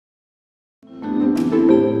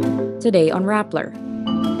Today on Rappler.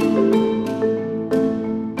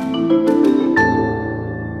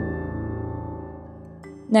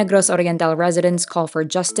 Negros Oriental residents call for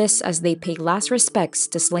justice as they pay last respects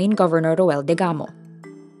to slain Governor Roel Degamo.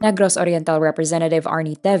 Negros Oriental Representative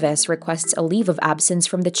Arnie Teves requests a leave of absence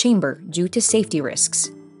from the chamber due to safety risks.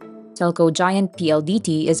 Telco giant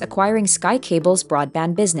PLDT is acquiring Sky Cable's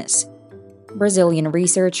broadband business. Brazilian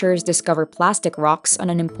researchers discover plastic rocks on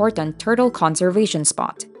an important turtle conservation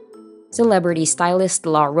spot. Celebrity stylist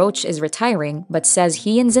Law Roach is retiring but says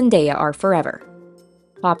he and Zendaya are forever.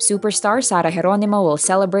 Pop superstar Geronimo will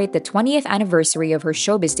celebrate the 20th anniversary of her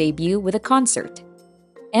showbiz debut with a concert.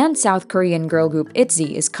 And South Korean girl group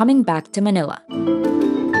ITZY is coming back to Manila.